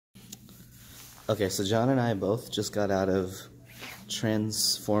Okay, so John and I both just got out of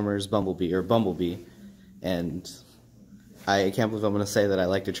Transformers Bumblebee, and I can't believe I'm going to say that I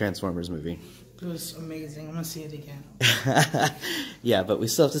liked a Transformers movie. It was amazing. I'm going to see it again. Yeah, but we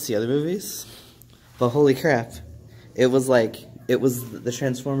still have to see other movies. But holy crap, it was the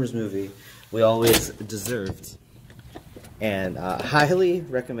Transformers movie we always deserved. And highly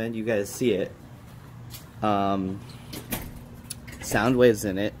recommend you guys see it. Soundwave's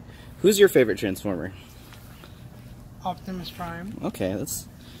in it. Who's your favorite Transformer? Optimus Prime. Okay, that's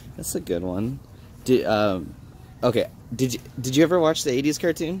a good one. Did you ever watch the 80s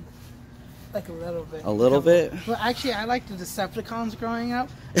cartoon? Like a little bit. A little bit? Well, actually, I liked the Decepticons growing up.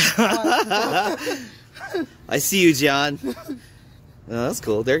 I see you, John. Oh, that's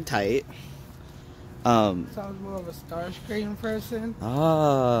cool. They're tight. So I was more of a Starscream person.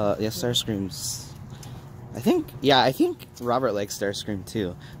 Ah, yeah, Starscream's. I think Robert likes Starscream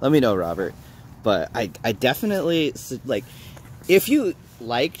too. Let me know, Robert. But I definitely like, if you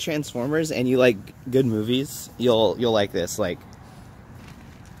like Transformers and you like good movies, you'll like this. Like,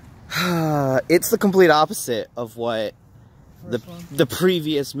 it's the complete opposite of what the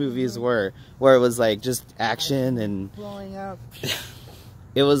previous movies were, where it was like just action and blowing up.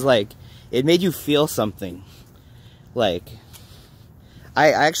 It was like, it made you feel something. Like,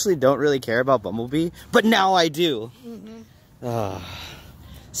 I actually don't really care about Bumblebee, but now I do.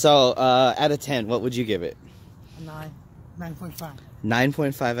 So, out of 10, what would you give it? 9. 9.5.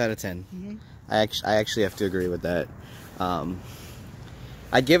 9.5 out of 10. I actually have to agree with that.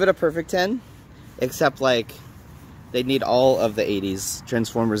 I'd give it a perfect 10, except like they need all of the 80s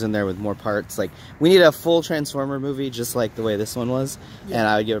Transformers in there with more parts. Like, we need a full Transformer movie just like the way this one was, and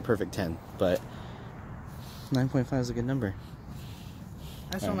I would give it a perfect 10. But 9.5 is a good number.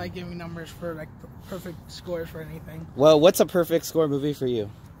 I just don't like giving numbers for like perfect scores for anything. Well, what's a perfect score movie for you?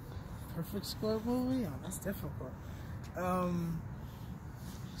 Perfect score movie? Oh, that's difficult.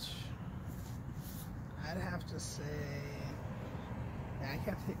 I'd have to say, I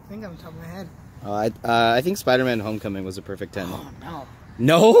can't think on the top of my head. Oh, I think Spider-Man Homecoming was a perfect 10. Oh no.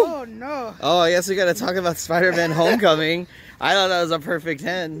 No? Oh no. Oh, I guess we gotta talk about Spider-Man Homecoming. I thought that was a perfect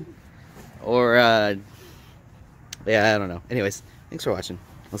 10. Or, yeah, I don't know. Anyways, thanks for watching.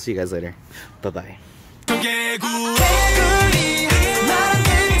 I'll see you guys later. Bye-bye.